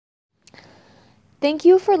Thank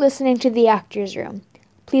you for listening to The Actors Room.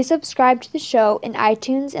 Please subscribe to the show in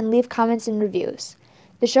iTunes and leave comments and reviews.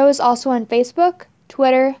 The show is also on Facebook,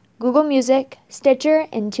 Twitter, Google Music, Stitcher,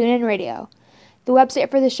 and TuneIn Radio. The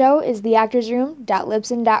website for the show is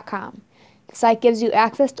theactorsroom.libsyn.com. The site gives you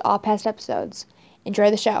access to all past episodes.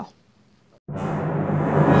 Enjoy the show.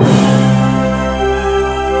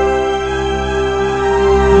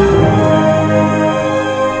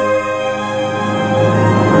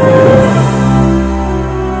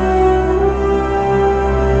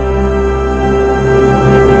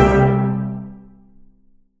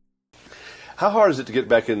 How hard is it to get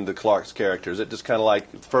back into Clark's character? Is it just kind of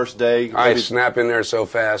like the first day? I snap in there so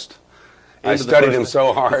fast. I studied him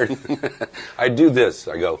so hard. I do this.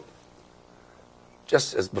 I go,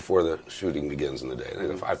 just as before the shooting begins in the day,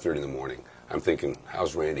 5:30 in the morning, I'm thinking,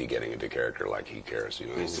 how's Randy getting into character like he cares? You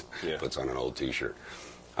know, he puts on an old T-shirt.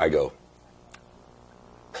 I go,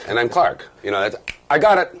 and I'm Clark. You know, I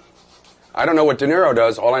got it. I don't know what De Niro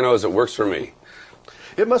does. All I know is it works for me.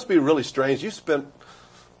 It must be really strange. You spent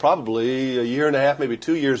probably a year and a half, maybe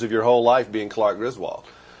 2 years of your whole life being Clark Griswold.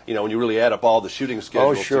 You know, when you really add up all the shooting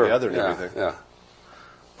schedules together and everything. Yeah.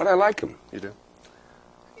 But I like him. You do?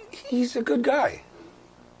 He's a good guy.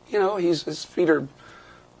 You know, his feet are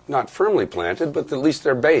not firmly planted, but at least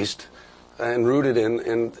they're based and rooted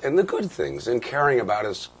in the good things, and caring about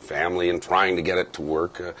his family and trying to get it to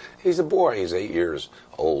work. He's a boy. He's 8 years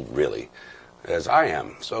old, really, as I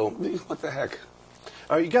am. So what the heck?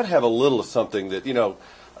 You got to have a little of something that, you know,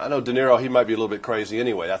 I know De Niro, he might be a little bit crazy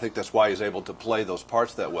anyway. I think that's why he's able to play those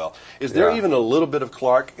parts that well. Is there even a little bit of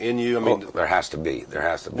Clark in you? I mean, there has to be. There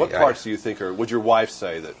has to be. What parts do you think would your wife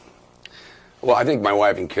say that? Well, I think my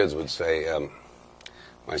wife and kids would say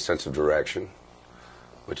my sense of direction,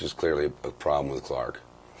 which is clearly a problem with Clark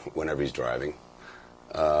whenever he's driving.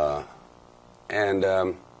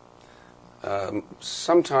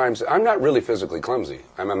 Sometimes, I'm not really physically clumsy.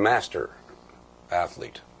 I'm a master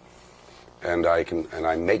athlete. And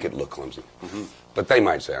I make it look clumsy. Mm-hmm. But they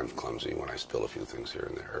might say I'm clumsy when I spill a few things here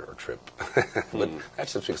and there or trip. But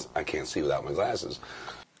that's just because I can't see without my glasses.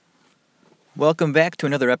 Welcome back to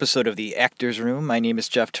another episode of The Actors Room. My name is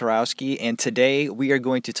Jeff Tarowski, and today we are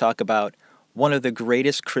going to talk about one of the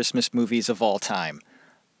greatest Christmas movies of all time.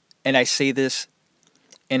 And I say this,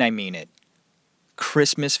 and I mean it.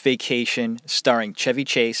 Christmas Vacation, starring Chevy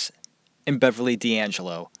Chase and Beverly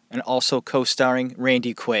D'Angelo, and also co-starring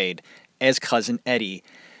Randy Quaid as Cousin Eddie.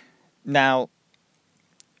 Now,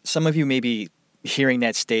 some of you may be hearing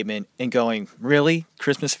that statement and going, really?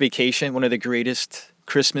 Christmas Vacation, one of the greatest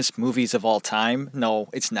Christmas movies of all time? No,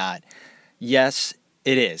 it's not. Yes,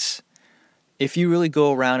 it is. If you really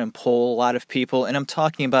go around and poll a lot of people, and I'm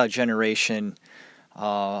talking about a generation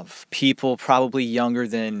of people probably younger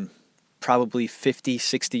than probably 50,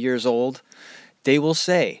 60 years old, they will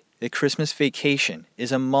say that Christmas Vacation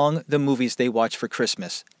is among the movies they watch for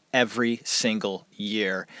Christmas every single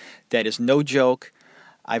year. That is no joke.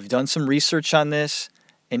 I've done some research on this,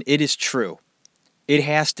 and it is true. It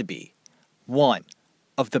has to be one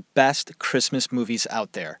of the best Christmas movies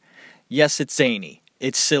out there. Yes, it's zany,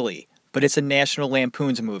 it's silly, but it's a National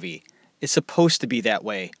Lampoon's movie. It's supposed to be that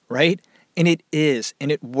way, right? And it is,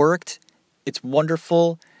 and it worked. It's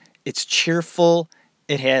wonderful. It's cheerful.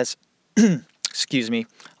 It has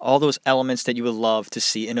all those elements that you would love to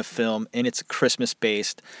see in a film, and it's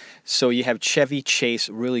Christmas-based. So you have Chevy Chase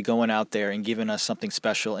really going out there and giving us something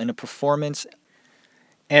special in a performance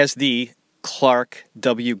as the Clark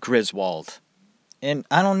W. Griswold. And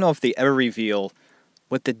I don't know if they ever reveal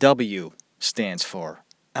what the W stands for.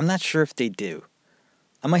 I'm not sure if they do.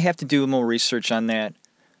 I might have to do more research on that.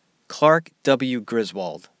 Clark W.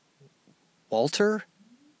 Griswold. Walter?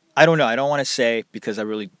 I don't know. I don't want to say because I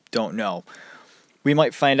really don't know. We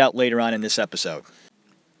might find out later on in this episode.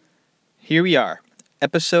 Here we are,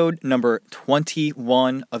 episode number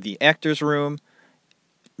 21 of The Actors Room.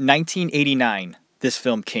 1989, this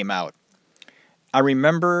film came out. I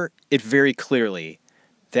remember it very clearly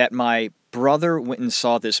that my brother went and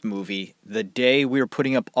saw this movie the day we were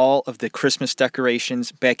putting up all of the Christmas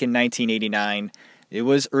decorations back in 1989. It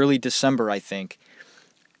was early December, I think.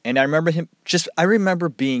 And I remember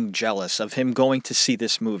being jealous of him going to see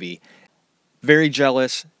this movie. Very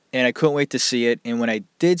jealous, and I couldn't wait to see it. And when I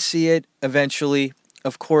did see it eventually,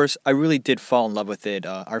 of course, I really did fall in love with it.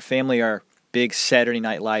 Our family are big Saturday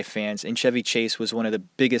Night Live fans, and Chevy Chase was one of the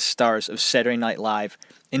biggest stars of Saturday Night Live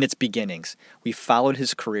in its beginnings. We followed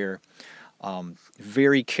his career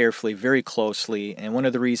very carefully, very closely, and one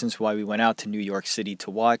of the reasons why we went out to New York City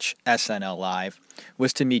to watch SNL Live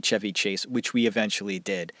was to meet Chevy Chase, which we eventually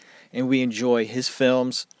did. And we enjoy his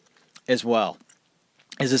films as well.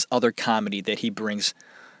 is this other comedy that he brings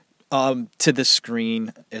to the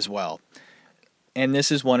screen as well. And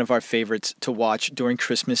this is one of our favorites to watch during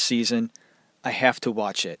Christmas season. I have to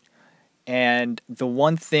watch it. And the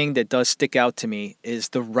one thing that does stick out to me is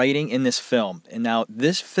the writing in this film. And now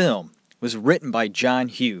this film was written by John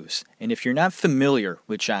Hughes. And if you're not familiar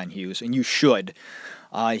with John Hughes, and you should,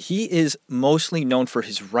 he is mostly known for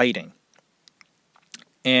his writing.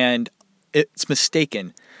 And it's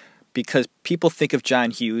mistaken because people think of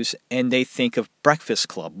John Hughes and they think of Breakfast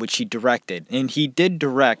Club, which he directed. And he did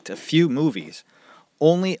direct a few movies,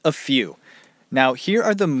 only a few. Now, here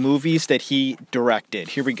are the movies that he directed.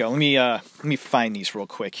 Here we go. Let me find these real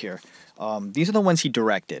quick here. These are the ones he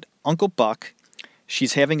directed. Uncle Buck,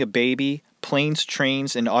 She's Having a Baby, Planes,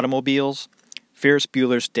 Trains, and Automobiles, Ferris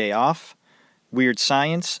Bueller's Day Off, Weird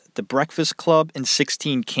Science, The Breakfast Club, and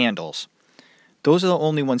 16 Candles. Those are the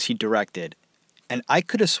only ones he directed. And I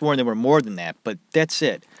could have sworn there were more than that, but that's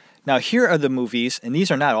it. Now, here are the movies, and these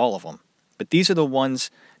are not all of them, but these are the ones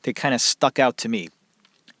that kind of stuck out to me.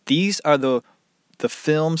 These are the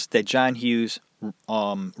films that John Hughes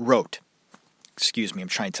wrote. Excuse me, I'm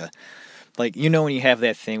trying to... Like, you know when you have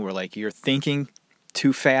that thing where, like, you're thinking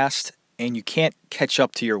too fast and you can't catch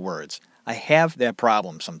up to your words. I have that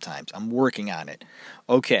problem sometimes. I'm working on it.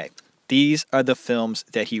 Okay, these are the films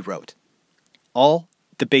that he wrote. All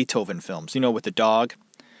the Beethoven films, you know, with the dog.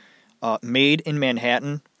 Made in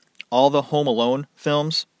Manhattan. All the Home Alone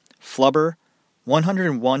films. Flubber.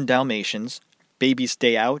 101 Dalmatians. Baby's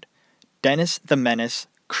Day Out. Dennis the Menace.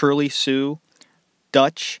 Curly Sue.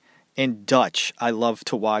 Dutch. And Dutch I love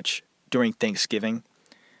to watch during Thanksgiving.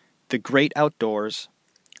 The Great Outdoors.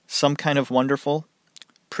 Some Kind of Wonderful.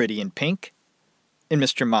 Pretty in Pink. And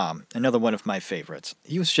Mr. Mom, another one of my favorites.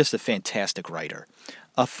 He was just a fantastic writer.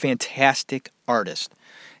 A fantastic artist.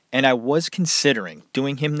 And I was considering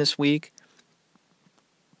doing him this week,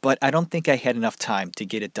 but I don't think I had enough time to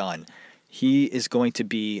get it done. He is going to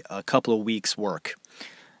be a couple of weeks' work.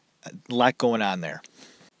 A lot going on there.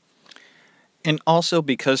 And also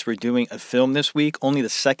because we're doing a film this week, only the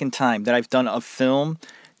second time that I've done a film,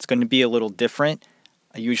 it's going to be a little different.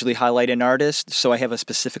 I usually highlight an artist, so I have a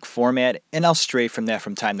specific format, and I'll stray from that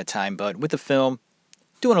from time to time. But with the film,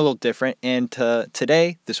 doing a little different. And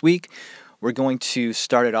today, this week, we're going to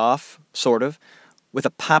start it off, sort of, with a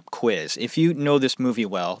pop quiz. If you know this movie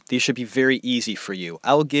well, these should be very easy for you.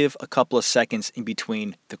 I'll give a couple of seconds in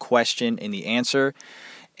between the question and the answer.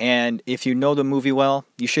 And if you know the movie well,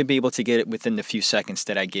 you should be able to get it within the few seconds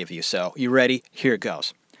that I give you. So, you ready? Here it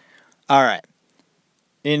goes. All right.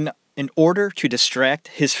 In order to distract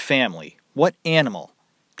his family, what animal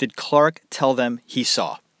did Clark tell them he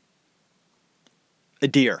saw? A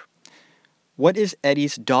deer. What is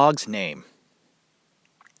Eddie's dog's name?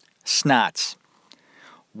 Snots.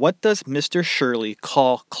 What does Mr. Shirley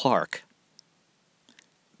call Clark?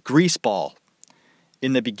 Greaseball.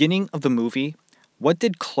 In the beginning of the movie, what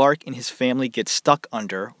did Clark and his family get stuck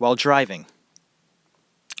under while driving?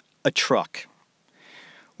 A truck.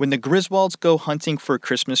 When the Griswolds go hunting for a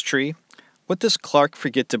Christmas tree, what does Clark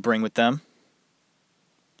forget to bring with them?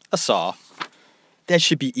 A saw. That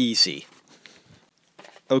should be easy.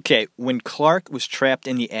 Okay, when Clark was trapped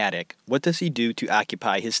in the attic, what does he do to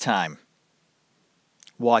occupy his time?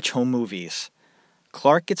 Watch home movies.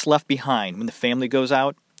 Clark gets left behind when the family goes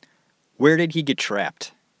out. Where did he get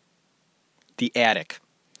trapped? The attic.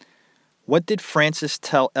 What did Frances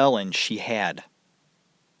tell Ellen she had?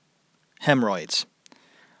 Hemorrhoids.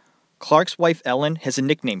 Clark's wife Ellen has a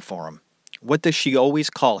nickname for him. What does she always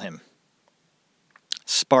call him?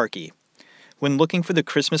 Sparky. When looking for the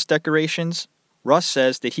Christmas decorations, Russ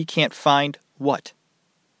says that he can't find what?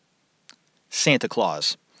 Santa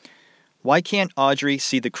Claus. Why can't Audrey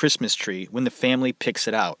see the Christmas tree when the family picks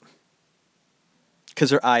it out? Because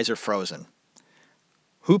her eyes are frozen.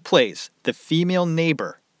 Who plays the female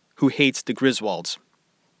neighbor who hates the Griswolds?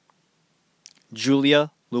 Julia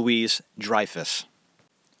Louise Dreyfus.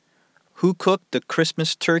 Who cooked the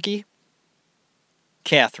Christmas turkey?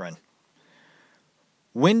 Catherine.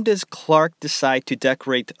 When does Clark decide to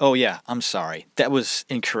decorate... Oh yeah, I'm sorry. That was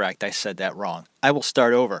incorrect. I said that wrong. I will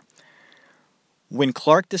start over. When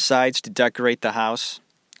Clark decides to decorate the house,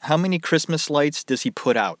 how many Christmas lights does he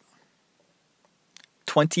put out?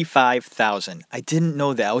 25,000. I didn't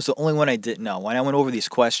know that. I was the only one I didn't know. When I went over these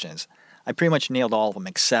questions, I pretty much nailed all of them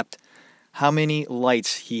except how many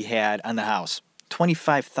lights he had on the house.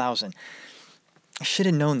 25,000. I should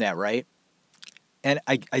have known that, right? And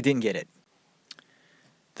I didn't get it.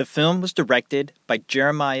 The film was directed by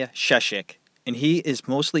Jeremiah Sheshik, and he is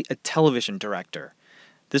mostly a television director.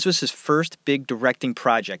 This was his first big directing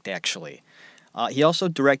project, actually. He also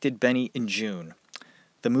directed Benny and June.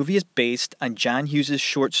 The movie is based on John Hughes'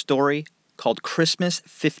 short story called Christmas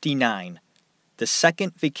 59, the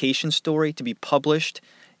second vacation story to be published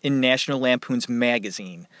in National Lampoon's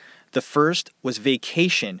magazine. The first was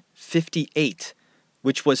Vacation 58,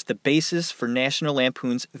 which was the basis for National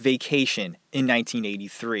Lampoon's Vacation in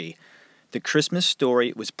 1983. The Christmas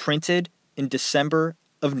story was printed in December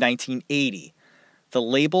of 1980. The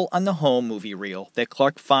label on the home movie reel that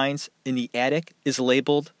Clark finds in the attic is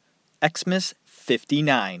labeled Xmas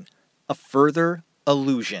 59, a further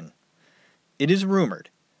allusion. It is rumored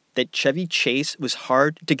that Chevy Chase was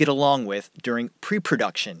hard to get along with during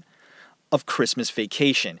pre-production of Christmas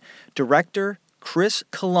Vacation. Director Chris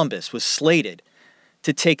Columbus was slated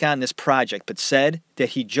to take on this project, but said that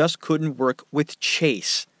he just couldn't work with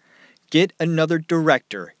Chase. Get another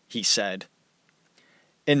director, he said.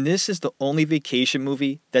 And this is the only vacation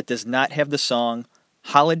movie that does not have the song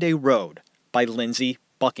Holiday Road by Lindsey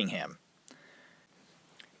Buckingham.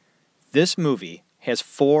 This movie has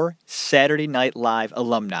 4 Saturday Night Live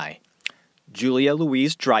alumni: Julia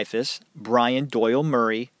Louis-Dreyfus, Brian Doyle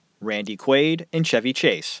Murray, Randy Quaid, and Chevy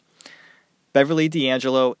Chase. Beverly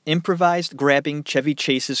D'Angelo improvised grabbing Chevy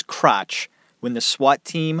Chase's crotch when the SWAT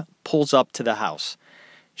team pulls up to the house.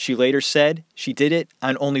 She later said she did it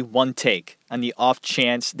on only one take, on the off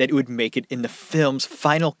chance that it would make it in the film's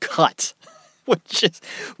final cut,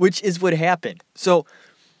 which is what happened. So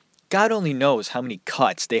God only knows how many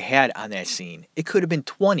cuts they had on that scene. It could have been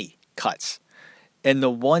 20 cuts. And the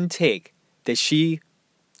one take that she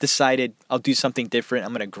decided, I'll do something different,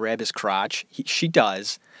 I'm going to grab his crotch, she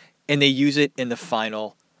does, and they use it in the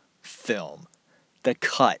final film.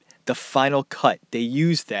 The final cut, they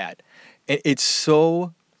use that. And it's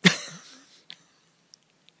so...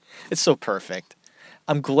 it's so perfect.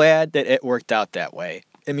 I'm glad that it worked out that way.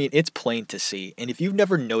 I mean, it's plain to see. And if you've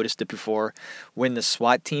never noticed it before, when the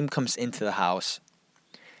SWAT team comes into the house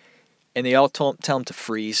and they all tell him to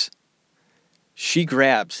freeze, she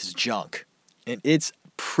grabs his junk. And it's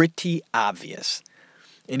pretty obvious.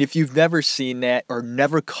 And if you've never seen that or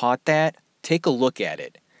never caught that, take a look at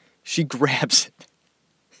it. She grabs it.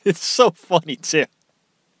 It's so funny, too.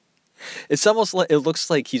 It's almost like, it looks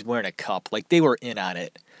like he's wearing a cup, like they were in on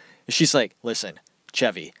it. She's like, listen,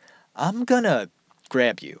 Chevy, I'm gonna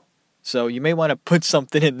grab you, so you may want to put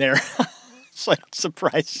something in there so I don't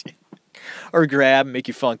surprise you. Or grab, make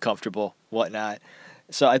you feel uncomfortable, whatnot.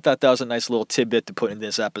 So I thought that was a nice little tidbit to put in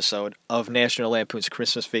this episode of National Lampoon's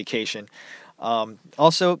Christmas Vacation.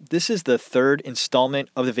 Also, this is the third installment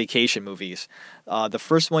of the vacation movies. The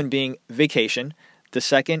first one being Vacation, the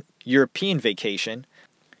second, European Vacation.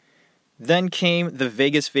 Then came the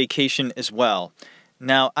Vegas Vacation as well.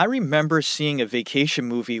 Now, I remember seeing a vacation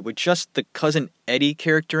movie with just the Cousin Eddie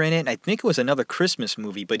character in it. I think it was another Christmas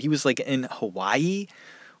movie, but he was like in Hawaii.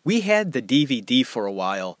 We had the DVD for a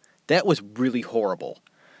while. That was really horrible.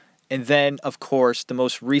 And then, of course, the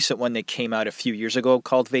most recent one that came out a few years ago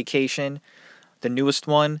called Vacation, the newest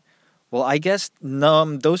one. Well, I guess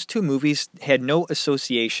those two movies had no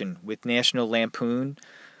association with National Lampoon.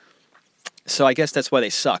 So I guess that's why they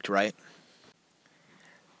sucked, right?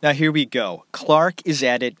 Now here we go. Clark is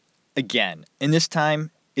at it again. And this time,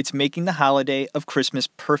 it's making the holiday of Christmas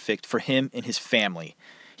perfect for him and his family.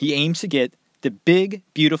 He aims to get the big,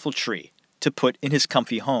 beautiful tree to put in his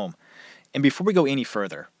comfy home. And before we go any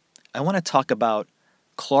further, I want to talk about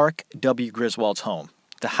Clark W. Griswold's home,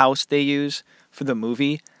 the house they use for the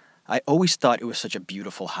movie. I always thought it was such a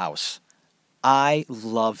beautiful house. I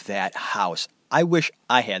love that house. I wish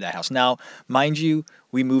I had that house. Now, mind you,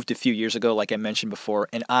 we moved a few years ago, like I mentioned before,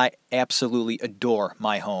 and I absolutely adore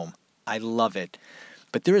my home. I love it.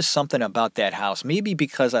 But there is something about that house, maybe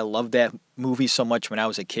because I loved that movie so much when I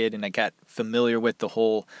was a kid and I got familiar with the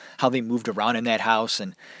whole, how they moved around in that house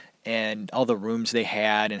and all the rooms they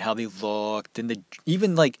had and how they looked and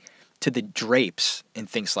even like to the drapes and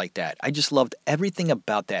things like that. I just loved everything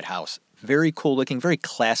about that house. Very cool looking, very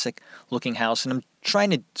classic looking house. And I'm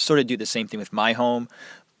trying to sort of do the same thing with my home,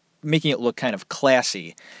 making it look kind of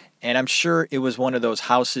classy. And I'm sure it was one of those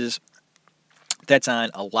houses that's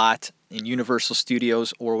on a lot in Universal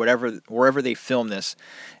Studios or wherever they film this.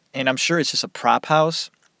 And I'm sure it's just a prop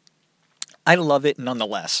house. I love it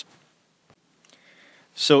nonetheless.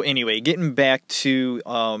 So anyway, getting back to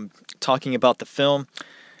talking about the film.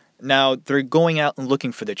 Now, they're going out and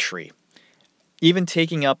looking for the tree. Even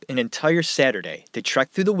taking up an entire Saturday to trek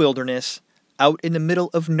through the wilderness out in the middle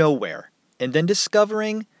of nowhere, and then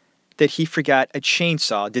discovering that he forgot a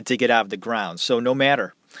chainsaw to dig it out of the ground. So no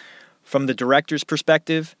matter. From the director's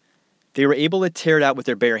perspective, they were able to tear it out with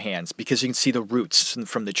their bare hands because you can see the roots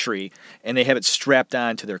from the tree, and they have it strapped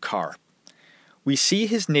on to their car. We see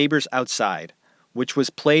his neighbors outside, which was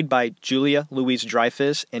played by Julia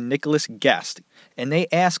Louis-Dreyfus and Nicholas Guest. And they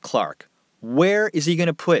ask Clark, where is he going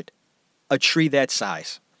to put a tree that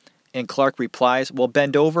size? And Clark replies, well,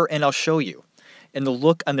 bend over and I'll show you. And the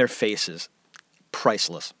look on their faces,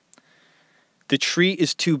 priceless. The tree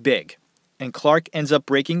is too big, and Clark ends up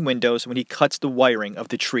breaking windows when he cuts the wiring of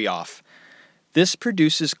the tree off. This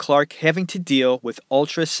produces Clark having to deal with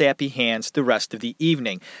ultra-sappy hands the rest of the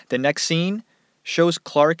evening. The next scene shows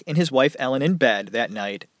Clark and his wife Ellen in bed that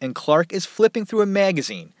night, and Clark is flipping through a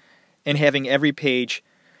magazine and having every page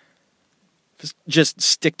just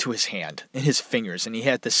stick to his hand and his fingers, and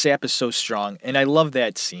the sap is so strong, and I love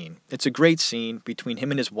that scene. It's a great scene between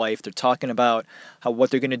him and his wife. They're talking about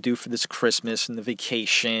what they're going to do for this Christmas and the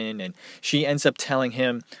vacation, and she ends up telling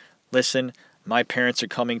him, listen, my parents are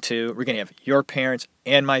coming too. We're going to have your parents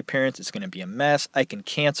and my parents. It's going to be a mess. I can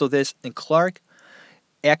cancel this. And Clark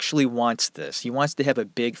actually wants this. He wants to have a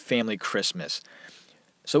big family Christmas.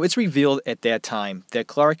 So it's revealed at that time that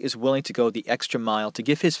Clark is willing to go the extra mile to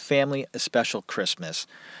give his family a special Christmas.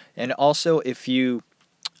 And also, if you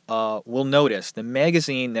will notice, the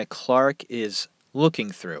magazine that Clark is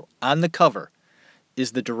looking through on the cover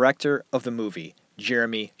is the director of the movie,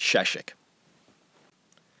 Jeremy Sheshik.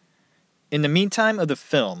 In the meantime of the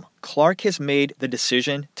film, Clark has made the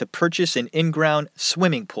decision to purchase an in-ground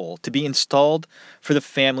swimming pool to be installed for the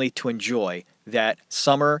family to enjoy that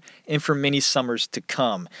summer and for many summers to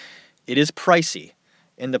come. It is pricey,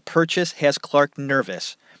 and the purchase has Clark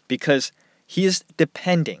nervous because he is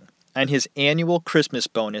depending on his annual Christmas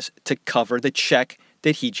bonus to cover the check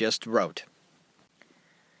that he just wrote.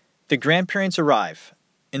 The grandparents arrive,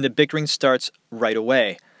 and the bickering starts right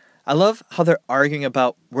away. I love how they're arguing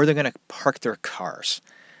about where they're going to park their cars.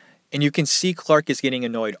 And you can see Clark is getting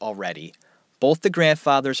annoyed already. Both the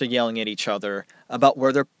grandfathers are yelling at each other about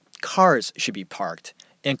where their cars should be parked.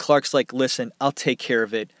 And Clark's like, listen, I'll take care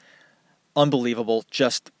of it. Unbelievable.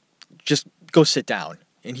 Just go sit down.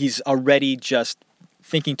 And he's already just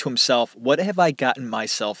thinking to himself, what have I gotten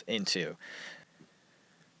myself into?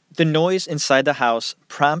 The noise inside the house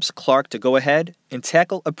prompts Clark to go ahead and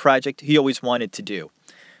tackle a project he always wanted to do.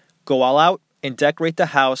 Go all out and decorate the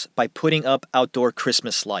house by putting up outdoor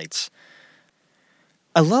Christmas lights.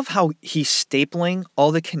 I love how he's stapling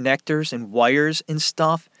all the connectors and wires and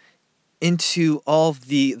stuff into all of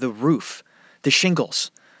the roof, the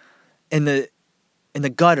shingles, and the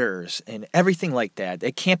gutters and everything like that.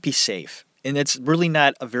 It can't be safe. And it's really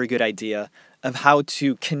not a very good idea of how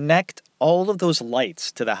to connect all of those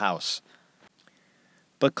lights to the house.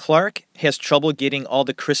 But Clark has trouble getting all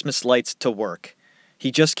the Christmas lights to work.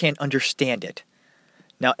 He just can't understand it.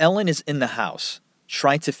 Now Ellen is in the house,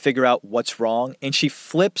 trying to figure out what's wrong, and she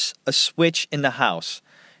flips a switch in the house,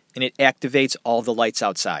 and it activates all the lights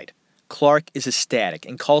outside. Clark is ecstatic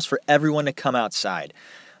and calls for everyone to come outside.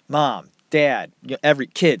 Mom, Dad, every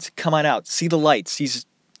kids, come on out, see the lights.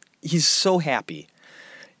 He's so happy.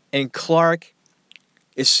 And Clark,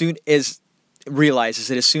 realizes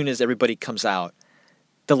that as soon as everybody comes out,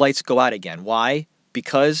 the lights go out again. Why?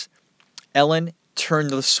 Because Ellen turned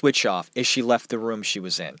the switch off as she left the room she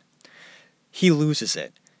was in. He loses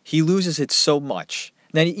it. He loses it so much.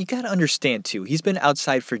 Now, you got to understand, too, he's been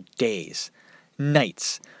outside for days,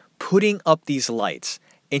 nights, putting up these lights,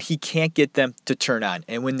 and he can't get them to turn on.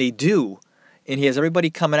 And when they do, and he has everybody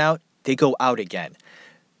coming out, they go out again.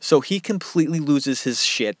 So he completely loses his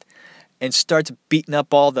shit and starts beating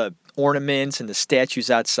up all the ornaments and the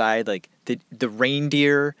statues outside, like the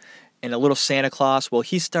reindeer and a little Santa Claus. Well,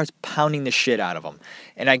 he starts pounding the shit out of them.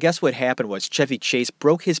 And I guess what happened was Chevy Chase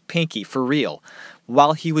broke his pinky for real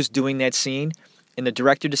while he was doing that scene, and the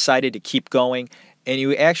director decided to keep going. And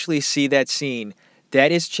you actually see that scene.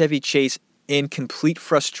 That is Chevy Chase in complete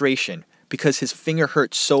frustration because his finger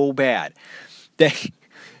hurt so bad that,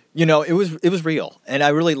 it was real. And I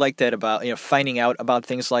really like that about, finding out about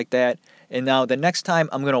things like that. And now the next time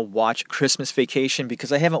I'm going to watch Christmas Vacation,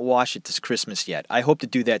 because I haven't watched it this Christmas yet. I hope to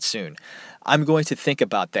do that soon. I'm going to think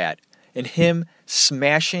about that and him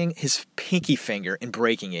smashing his pinky finger and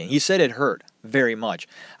breaking it. He said it hurt very much.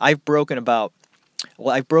 I've broken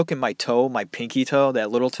my toe, my pinky toe, that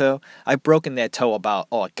little toe. I've broken that toe about,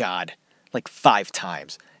 like 5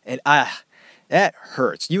 times. And that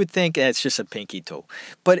hurts. You would think it's just a pinky toe,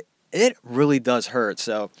 but it really does hurt.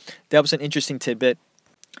 So that was an interesting tidbit.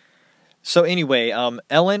 So anyway,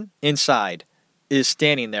 Ellen inside is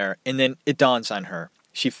standing there, and then it dawns on her.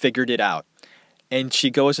 She figured it out. And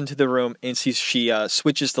she goes into the room, and she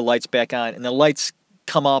switches the lights back on, and the lights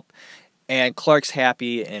come up, and Clark's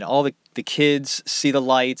happy, and all the kids see the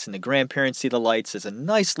lights, and the grandparents see the lights. It's a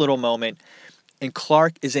nice little moment, and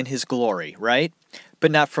Clark is in his glory, right?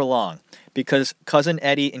 But not for long, because Cousin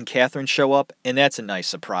Eddie and Catherine show up, and that's a nice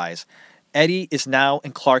surprise. Eddie is now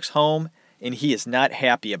in Clark's home, and he is not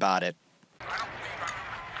happy about it.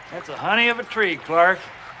 That's a honey of a tree, Clark.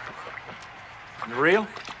 Is it real?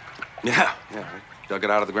 Yeah, I dug it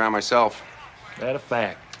out of the ground myself. That a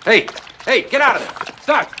fact. Hey, get out of there.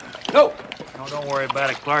 Stop. No. No, don't worry about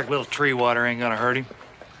it, Clark. Little tree water ain't gonna hurt him.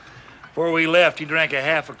 Before we left, he drank a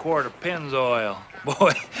half a quart of Pennzoil.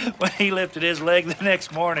 Boy, when he lifted his leg the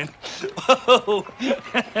next morning, whoa.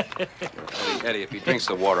 Eddie, if he drinks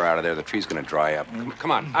the water out of there, the tree's gonna dry up.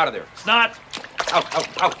 Come on, out of there. It's not.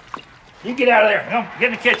 Out. You get out of there. Come, get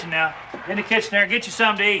in the kitchen now. Get in the kitchen there and get you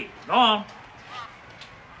something to eat. Go on.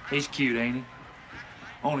 He's cute, ain't he?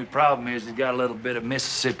 Only problem is he's got a little bit of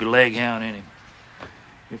Mississippi leghound in him.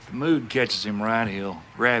 If the mood catches him right, he'll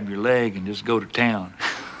grab your leg and just go to town.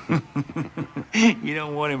 You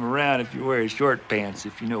don't want him around if you wear short pants,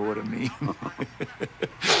 if you know what I mean.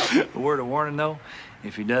 A word of warning, though,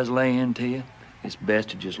 if he does lay into you, it's best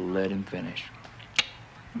to just let him finish.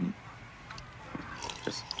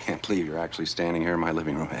 Just can't believe you're actually standing here in my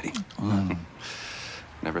living room, Eddie.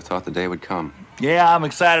 Never thought the day would come. Yeah, I'm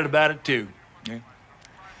excited about it, too. Yeah.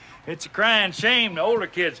 It's a crying shame the older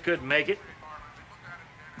kids couldn't make it.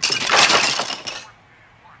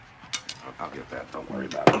 I'll get that. Don't worry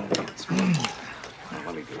about it. It's fine.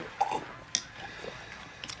 Let me do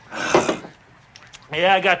it.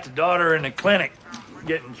 Yeah, I got the daughter in the clinic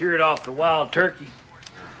getting cured off the wild turkey.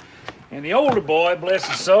 And the older boy, bless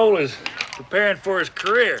his soul, is preparing for his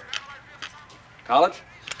career. College?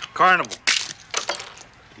 Carnival.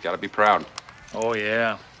 You gotta be proud. Oh,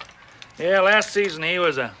 yeah. Yeah, last season he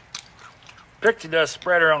was a pixie dust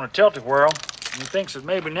spreader on a tilt-a-whirl. And he thinks that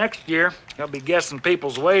maybe next year he'll be guessing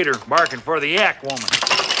people's weight or barking for the yak woman.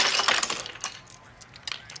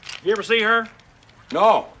 You ever see her?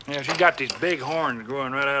 No. Yeah, she's got these big horns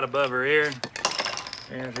growing right out above her ear.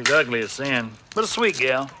 Yeah, she's ugly as sin, but a sweet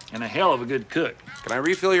gal and a hell of a good cook. Can I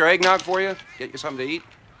refill your eggnog for you? Get you something to eat?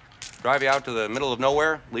 Drive you out to the middle of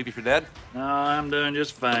nowhere? Leave you for dead? No, I'm doing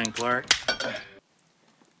just fine, Clark.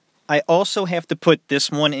 I also have to put this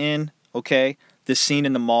one in, okay? This scene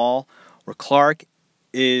in the mall where Clark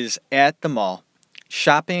is at the mall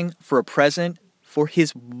shopping for a present for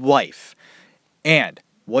his wife. And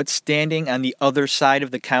what's standing on the other side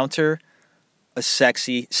of the counter? A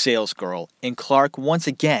sexy salesgirl. And Clark, once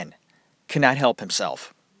again, cannot help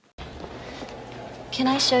himself. Can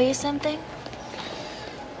I show you something?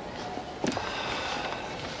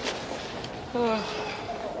 I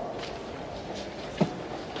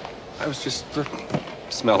was just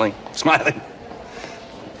smiling.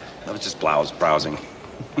 I was just browsing.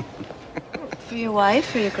 For your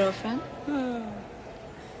wife or your girlfriend?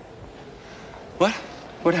 What?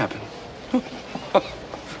 What happened?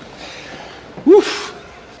 Woof.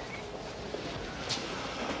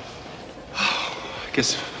 I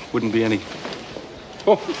guess wouldn't be any.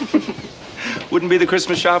 Wouldn't be the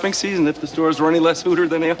Christmas shopping season if the stores were any less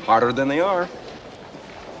hotter than they are.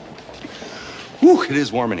 Whew, it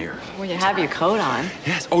is warm in here. Well, you have your coat on.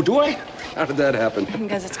 Yes. Oh, do I? How did that happen?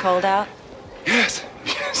 Because it's cold out? Yes.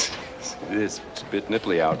 It is. It's a bit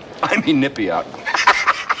nipply out. I mean nippy out.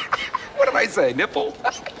 What did I say? Nipple?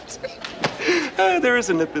 There is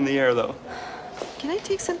a nip in the air, though. Can I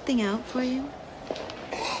take something out for you?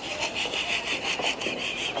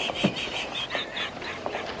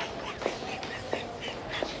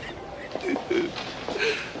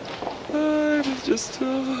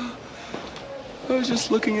 I was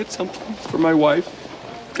just looking at something for my wife.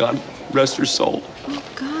 God rest her soul. Oh,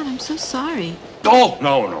 God, I'm so sorry. Oh,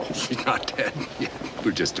 no. She's not dead. Yeah,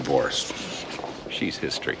 we're just divorced. She's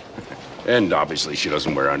history. And obviously she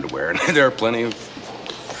doesn't wear underwear. And there are plenty of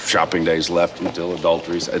shopping days left until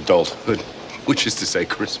adulthood, which is to say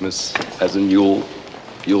Christmas as a Yule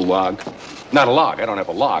log. Not a log. I don't have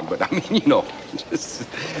a log, but I mean, just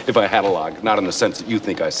if I had a log, not in the sense that you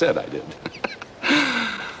think I said I did.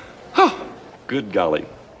 Oh, good golly.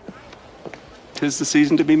 'Tis the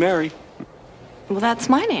season to be merry. Well, that's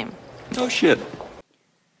my name. Oh, shit.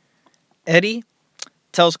 Eddie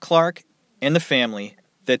tells Clark and the family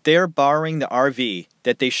that they're borrowing the RV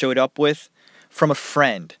that they showed up with from a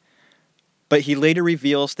friend. But he later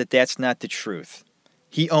reveals that that's not the truth.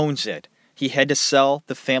 He owns it. He had to sell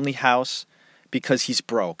the family house because he's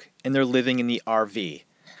broke and they're living in the RV.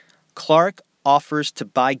 Clark offers to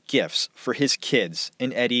buy gifts for his kids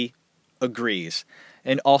and Eddie agrees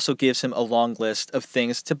and also gives him a long list of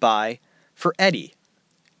things to buy for Eddie.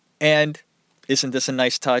 And isn't this a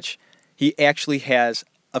nice touch? He actually has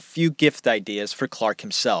a few gift ideas for Clark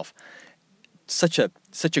himself. Such a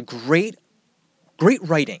great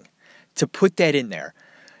writing to put that in there.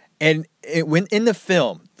 And when in the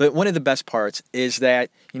film, one of the best parts is that,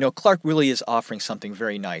 Clark really is offering something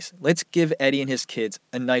very nice. Let's give Eddie and his kids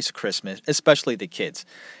a nice Christmas, especially the kids.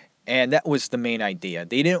 And that was the main idea.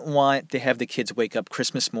 They didn't want to have the kids wake up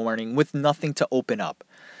Christmas morning with nothing to open up.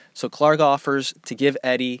 So Clark offers to give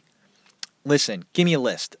Eddie, listen, give me a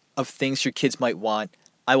list of things your kids might want.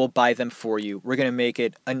 I will buy them for you. We're going to make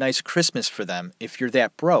it a nice Christmas for them if you're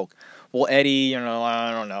that broke. Well, Eddie,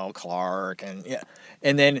 I don't know, Clark.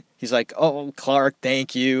 And then he's like, oh, Clark,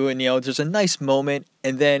 thank you. And, there's a nice moment.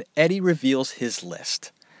 And then Eddie reveals his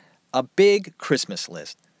list. A big Christmas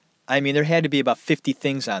list. I mean, there had to be about 50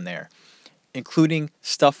 things on there, including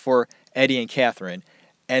stuff for Eddie and Catherine.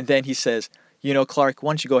 And then he says, Clark,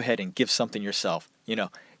 why don't you go ahead and give something yourself?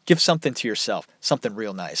 Give something to yourself. Something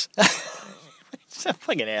real nice. Sounds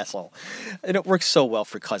like an asshole. And it works so well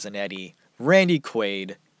for Cousin Eddie. Randy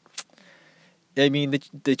Quaid. I mean,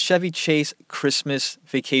 the Chevy Chase Christmas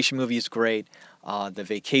vacation movie is great. The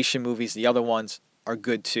vacation movies, the other ones, are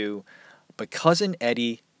good too. But Cousin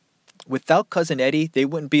Eddie, without Cousin Eddie, they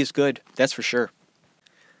wouldn't be as good. That's for sure.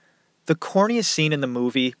 The corniest scene in the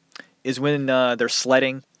movie is when they're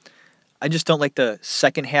sledding. I just don't like the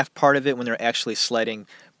second half part of it when they're actually sledding.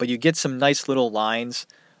 But you get some nice little lines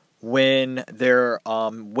when they're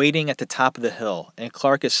waiting at the top of the hill. And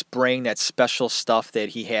Clark is spraying that special stuff that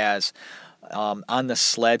he has on the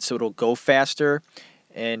sled so it'll go faster.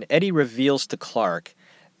 And Eddie reveals to Clark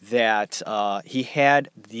that he had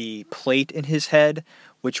the plate in his head,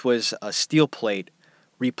 which was a steel plate,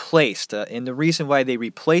 replaced. And the reason why they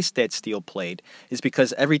replaced that steel plate is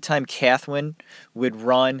because every time Catherine would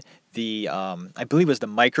run the, I believe it was the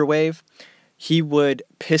microwave, he would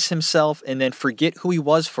piss himself and then forget who he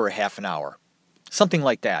was for a half an hour. Something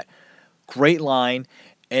like that. Great line.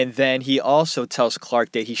 And then he also tells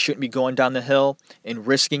Clark that he shouldn't be going down the hill and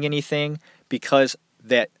risking anything because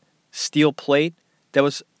that steel plate that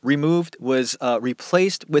was removed was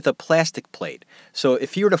replaced with a plastic plate. So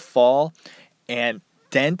if he were to fall and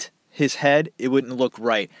dent his head, it wouldn't look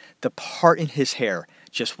right. The part in his hair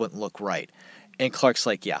just wouldn't look right. And Clark's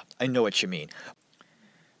like, yeah, I know what you mean.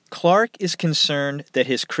 Clark is concerned that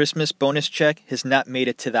his Christmas bonus check has not made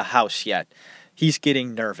it to the house yet. He's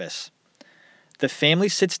getting nervous. The family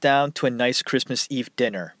sits down to a nice Christmas Eve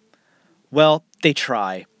dinner. Well, they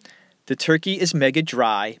try. The turkey is mega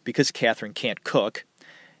dry because Catherine can't cook.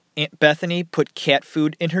 Aunt Bethany put cat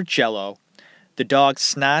food in her Jell-O. The dog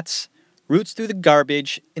snots, roots through the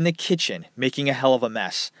garbage in the kitchen, making a hell of a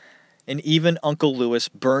mess. And even Uncle Lewis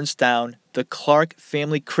burns down the Clark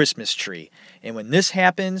family Christmas tree. And when this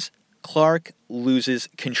happens, Clark loses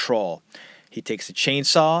control. He takes a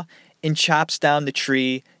chainsaw and chops down the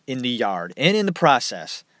tree in the yard. And in the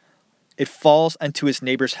process, it falls onto his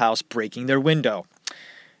neighbor's house, breaking their window.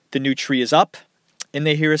 The new tree is up, and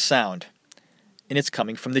they hear a sound. And it's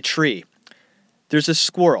coming from the tree. There's a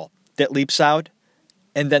squirrel that leaps out,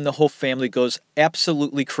 and then the whole family goes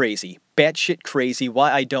absolutely crazy. Batshit crazy.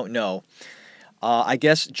 Why, I don't know. I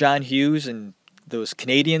guess John Hughes and those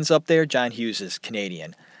Canadians up there, John Hughes is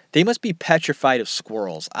Canadian. They must be petrified of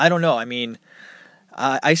squirrels. I don't know. I mean,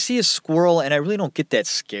 I see a squirrel, and I really don't get that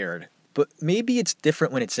scared. But maybe it's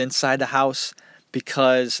different when it's inside the house,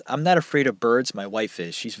 because I'm not afraid of birds. My wife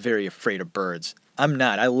is. She's very afraid of birds. I'm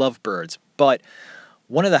not. I love birds. But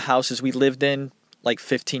one of the houses we lived in like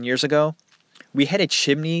 15 years ago, we had a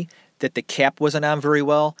chimney that the cap wasn't on very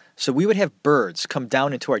well. So we would have birds come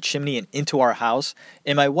down into our chimney and into our house.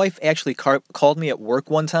 And my wife actually called me at work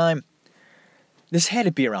one time. This had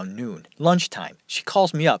to be around noon, lunchtime. She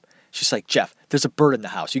calls me up. She's like, Jeff, there's a bird in the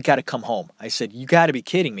house. You got to come home. I said, you got to be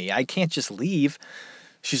kidding me. I can't just leave.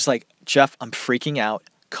 She's like, Jeff, I'm freaking out.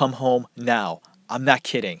 Come home now. I'm not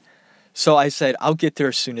kidding. So I said, I'll get there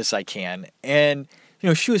as soon as I can. And,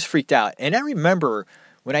 she was freaked out. And I remember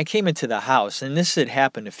when I came into the house, and this had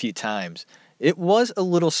happened a few times, it was a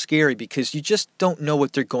little scary because you just don't know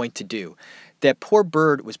what they're going to do. That poor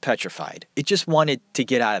bird was petrified. It just wanted to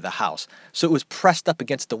get out of the house. So it was pressed up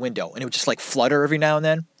against the window, and it would just flutter every now and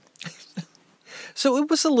then. So it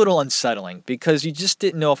was a little unsettling because you just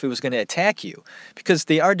didn't know if it was going to attack you because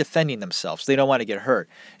they are defending themselves. They don't want to get hurt.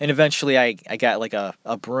 And eventually I got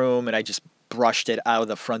a broom and I just brushed it out of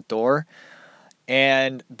the front door.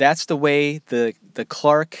 And that's the way the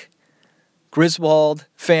Clark Griswold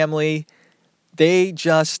family, they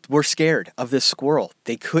just were scared of this squirrel.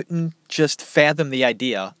 They couldn't just fathom the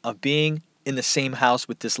idea of being in the same house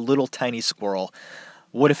with this little tiny squirrel.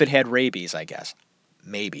 What if it had rabies, I guess?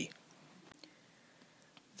 Maybe.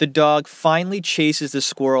 The dog finally chases the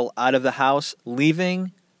squirrel out of the house,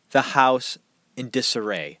 leaving the house in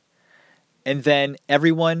disarray. And then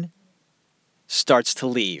everyone starts to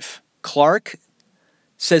leave. Clark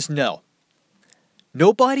says no.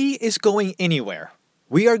 Nobody is going anywhere.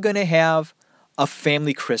 We are going to have a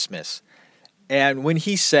family Christmas. And when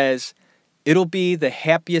he says, it'll be the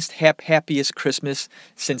happiest Christmas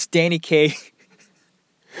since Danny Kaye.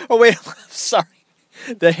 Oh, wait, I'm sorry.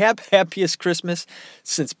 The happiest Christmas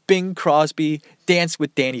since Bing Crosby danced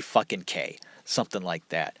with Danny fucking Kaye. Something like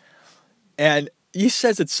that. And he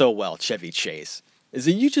says it so well, Chevy Chase. Is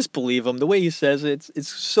that you just believe him. The way he says it, it's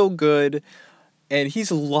so good. And he's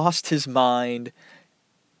lost his mind.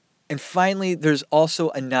 And finally, there's also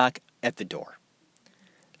a knock at the door.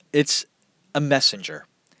 It's a messenger.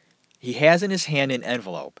 He has in his hand an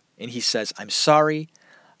envelope, and he says, I'm sorry,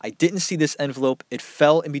 I didn't see this envelope. It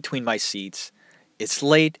fell in between my seats. It's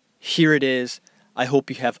late. Here it is. I hope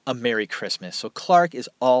you have a Merry Christmas. So Clark is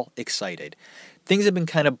all excited. Things have been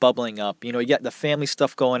kind of bubbling up. You got the family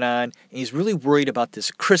stuff going on, and he's really worried about this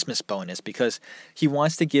Christmas bonus because he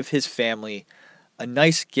wants to give his family a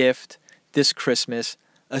nice gift this Christmas,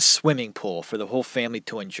 a swimming pool for the whole family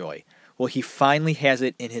to enjoy. Well, he finally has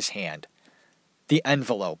it in his hand. The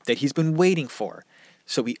envelope that he's been waiting for.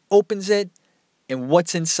 So he opens it, and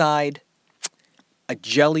what's inside? A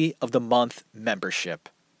Jelly of the Month membership.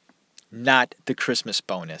 Not the Christmas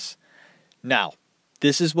bonus. Now,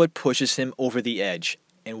 this is what pushes him over the edge.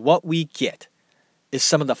 And what we get is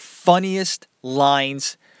some of the funniest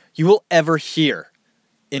lines you will ever hear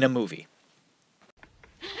in a movie.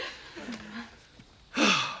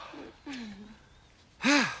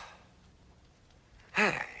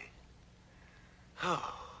 Hey.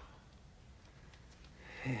 Oh.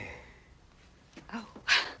 Hey. Oh.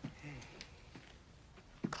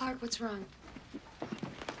 Clark, what's wrong?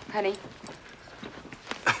 Honey?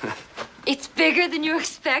 It's bigger than you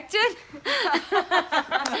expected?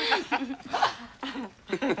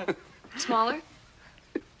 Smaller?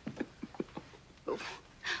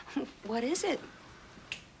 What is it?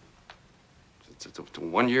 It's a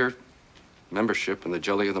 1-year membership in the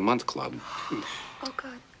Jelly of the Month Club. Oh,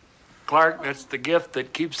 God. Clark, that's the gift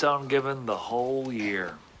that keeps on giving the whole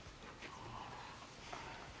year.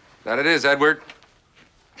 That it is, Edward.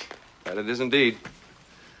 That it is indeed.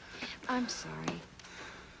 I'm sorry,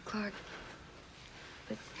 Clark.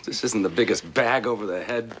 But This isn't the biggest bag over the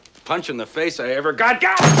head punch in the face I ever got.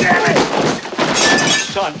 God damn it!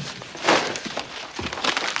 Son.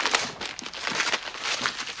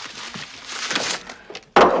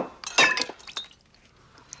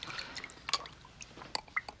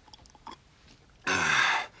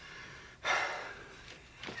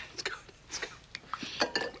 It's good. It's good.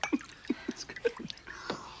 It's good.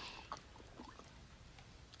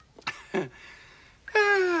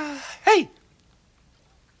 Hey!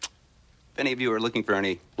 If any of you are looking for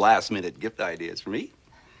any last-minute gift ideas for me,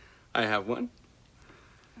 I have one.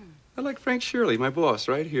 I like Frank Shirley, my boss,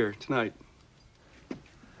 right here tonight.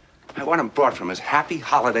 I want him brought from his happy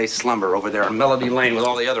holiday slumber over there on Melody Lane with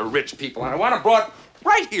all the other rich people, and I want him brought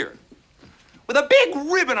right here with a big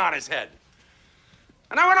ribbon on his head.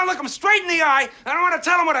 And I want to look him straight in the eye, and I want to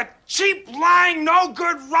tell him what a cheap, lying,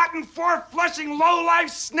 no-good, rotten, four-flushing, low-life,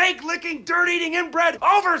 snake-licking, dirt-eating, inbred,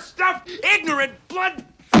 overstuffed, ignorant,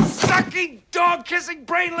 blood-sucking, dog-kissing,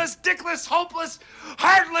 brainless, dickless, hopeless,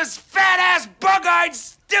 heartless, fat-ass, bug-eyed,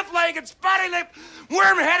 stiff-legged, spotty-lipped,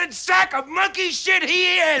 worm-headed sack of monkey shit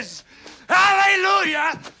he is.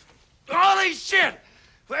 Hallelujah! Holy shit!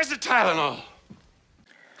 Where's the Tylenol?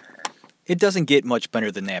 It doesn't get much better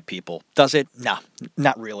than that, people. Does it? Nah,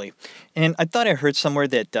 not really. And I thought I heard somewhere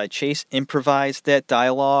that Chase improvised that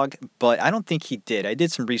dialogue, but I don't think he did. I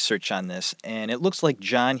did some research on this, and it looks like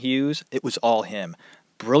John Hughes, it was all him.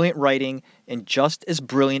 Brilliant writing and just as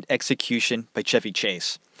brilliant execution by Chevy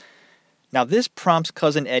Chase. Now this prompts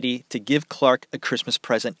Cousin Eddie to give Clark a Christmas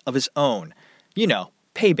present of his own.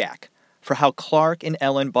 Payback for how Clark and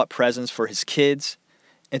Ellen bought presents for his kids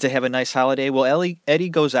and to have a nice holiday. Well, Eddie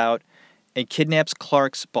goes out and kidnaps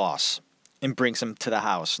Clark's boss and brings him to the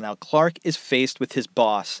house. Now, Clark is faced with his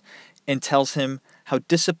boss and tells him how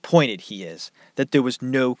disappointed he is that there was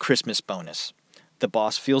no Christmas bonus. The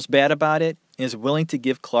boss feels bad about it and is willing to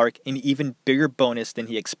give Clark an even bigger bonus than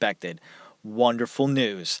he expected. Wonderful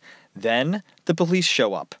news. Then the police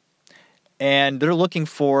show up, and they're looking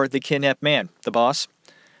for the kidnapped man, the boss.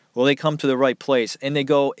 Well, they come to the right place, and they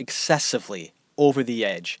go excessively over the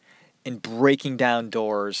edge in breaking down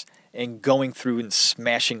doors and going through and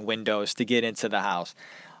smashing windows to get into the house.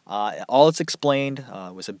 All it's explained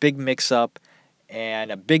was a big mix-up and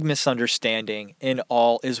a big misunderstanding, and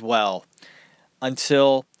all is well.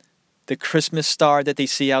 Until the Christmas star that they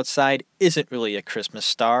see outside isn't really a Christmas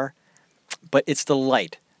star, but it's the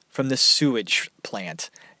light from the sewage plant.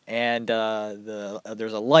 and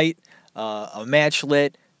there's a light, a match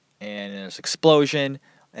lit, and there's an explosion,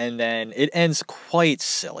 and then it ends quite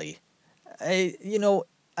silly. I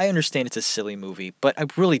understand it's a silly movie, but I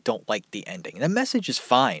really don't like the ending. The message is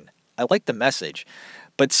fine. I like the message,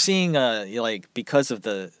 but seeing because of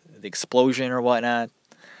the explosion or whatnot,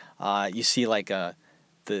 you see the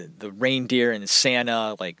reindeer and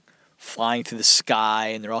Santa flying through the sky,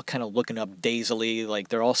 and they're all kind of looking up dazedly, like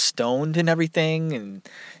they're all stoned and everything,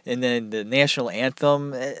 and then the national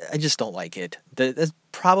anthem, I just don't like it. That's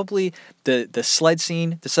probably the sled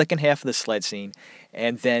scene, the second half of the sled scene,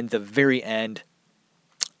 and then the very end,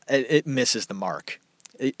 it misses the mark.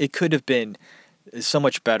 It could have been so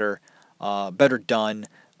much better done.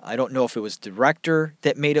 I don't know if it was the director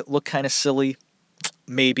that made it look kind of silly.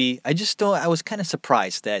 Maybe. I was kind of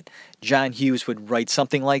surprised that John Hughes would write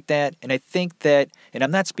something like that. And I think that, and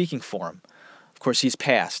I'm not speaking for him, of course he's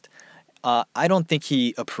passed. I don't think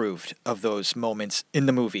he approved of those moments in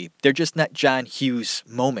the movie. They're just not John Hughes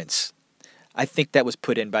moments. I think that was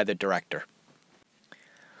put in by the director.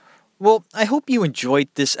 Well, I hope you enjoyed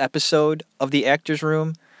this episode of The Actors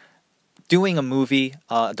Room. Doing a movie,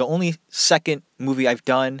 the only second movie I've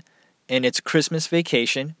done, and it's Christmas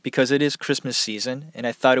Vacation, because it is Christmas season, and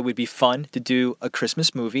I thought it would be fun to do a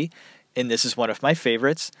Christmas movie, and this is one of my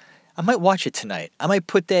favorites. I might watch it tonight. I might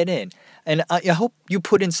put that in. And I hope you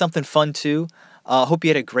put in something fun too. Hope you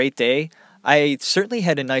had a great day. I certainly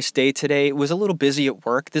had a nice day today. It was a little busy at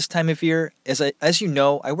work this time of year. As you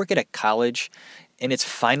know, I work at a college, and it's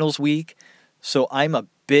finals week, so I'm a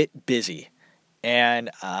bit busy. And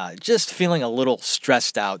just feeling a little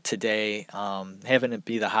stressed out today, having it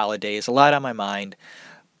be the holidays, a lot on my mind,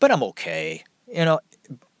 but I'm okay.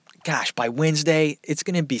 Gosh, by Wednesday, it's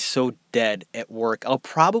going to be so dead at work. I'll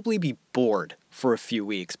probably be bored for a few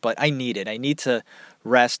weeks, but I need it. I need to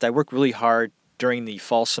rest. I work really hard during the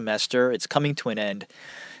fall semester. It's coming to an end,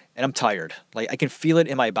 and I'm tired. I can feel it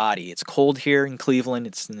in my body. It's cold here in Cleveland.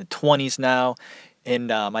 It's in the 20s now, and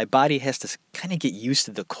my body has to kind of get used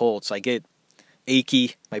to the cold, so I get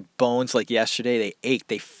achy. My bones, like yesterday, they ached.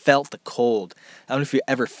 They felt the cold. I don't know if you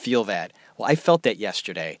ever feel that. Well, I felt that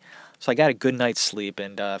yesterday. So I got a good night's sleep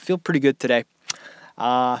and feel pretty good today.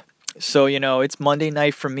 So, it's Monday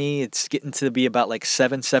night for me. It's getting to be about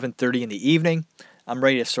 7:30 in the evening. I'm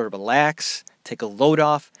ready to sort of relax, take a load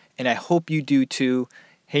off, and I hope you do too.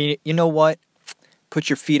 Hey, you know what? Put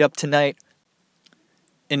your feet up tonight.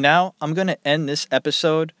 And now I'm going to end this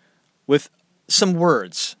episode with some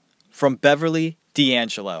words from Beverly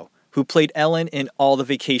D'Angelo, who played Ellen in all the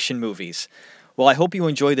Vacation movies. Well, I hope you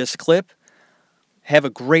enjoy this clip. Have a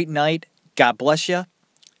great night. God bless you.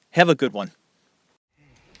 Have a good one.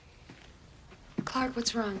 Clark,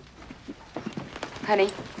 what's wrong? Honey?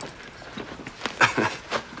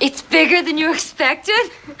 It's bigger than you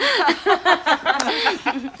expected?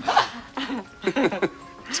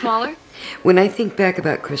 Smaller? When I think back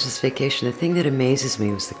about Christmas Vacation, the thing that amazes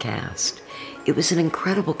me was the cast. It was an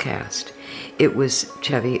incredible cast. It was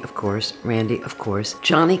Chevy, of course, Randy, of course.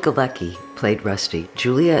 Johnny Galecki played Rusty.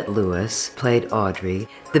 Juliette Lewis played Audrey.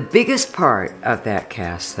 The biggest part of that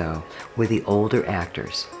cast, though, were the older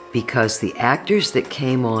actors. Because the actors that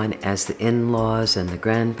came on as the in-laws and the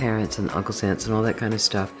grandparents and uncles, aunts and all that kind of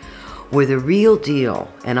stuff were the real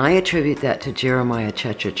deal. And I attribute that to Jeremiah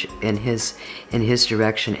Chechich in his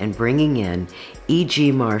direction and bringing in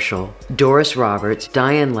E.G. Marshall, Doris Roberts,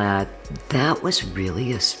 Diane Ladd. That was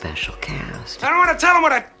really a special cast. I don't want to tell him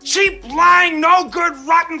what a cheap, lying, no good,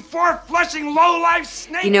 rotten, four-flushing, low-life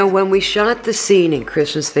snake. When we shot the scene in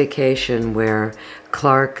Christmas Vacation where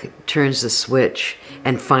Clark turns the switch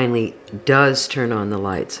and finally does turn on the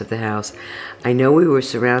lights of the house, I know we were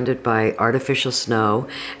surrounded by artificial snow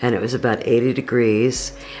and it was about 80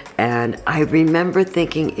 degrees, and I remember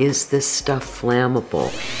thinking, is this stuff flammable?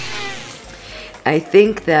 I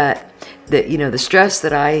think that the stress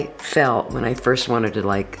that I felt when I first wanted to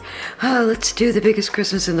let's do the biggest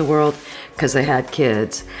Christmas in the world because I had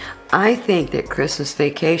kids, I think that Christmas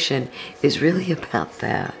Vacation is really about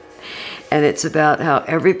that. And it's about how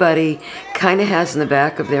everybody kind of has in the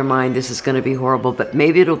back of their mind, this is going to be horrible, but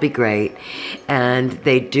maybe it'll be great. And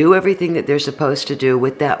they do everything that they're supposed to do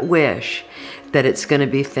with that wish that it's going to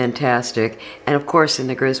be fantastic. And of course, in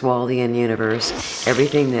the Griswoldian universe,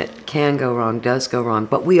 everything that can go wrong does go wrong.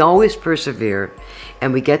 But we always persevere,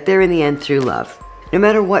 and we get there in the end through love. No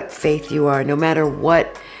matter what faith you are, no matter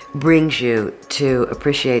what brings you to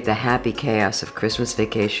appreciate the happy chaos of Christmas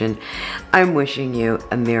Vacation, I'm wishing you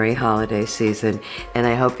a merry holiday season, and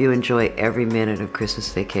I hope you enjoy every minute of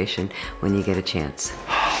Christmas Vacation when you get a chance.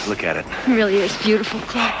 Look at it. It really is beautiful,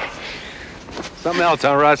 Clark. Something else,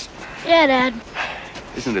 huh, Russ? Yeah, Dad.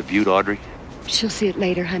 Isn't it a beaut, Audrey? She'll see it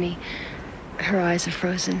later, honey. Her eyes are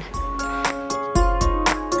frozen.